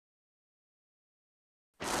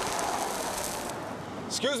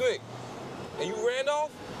Excuse me, are you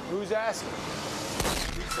Randolph? Who's asking?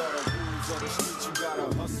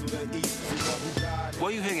 Why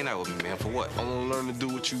are you hanging out with me, man? For what? I want to learn to do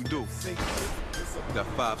what you do. You got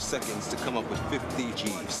 5 seconds to come up with 50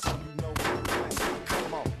 G's.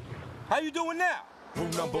 How you doing now?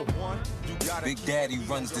 Big Daddy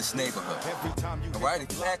runs this neighborhood. All right?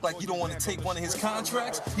 If you act like you don't want to take one of his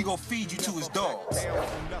contracts, he gonna feed you to his dogs.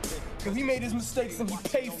 Cause he made his mistakes and he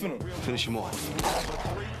paid for them. Finish him off.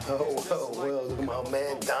 Oh, well, look at my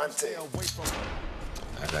man Dante.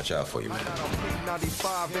 I got y'all for you, man.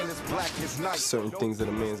 Certain things that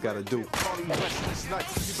a man's gotta do.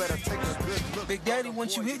 Big Daddy,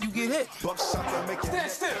 once you hit, you get hit.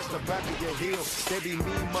 Stand still.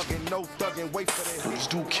 This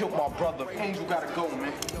dude killed my brother. Angel gotta go,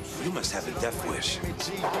 man. You must have a death wish.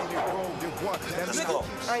 Let's go.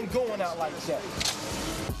 I ain't going out like that.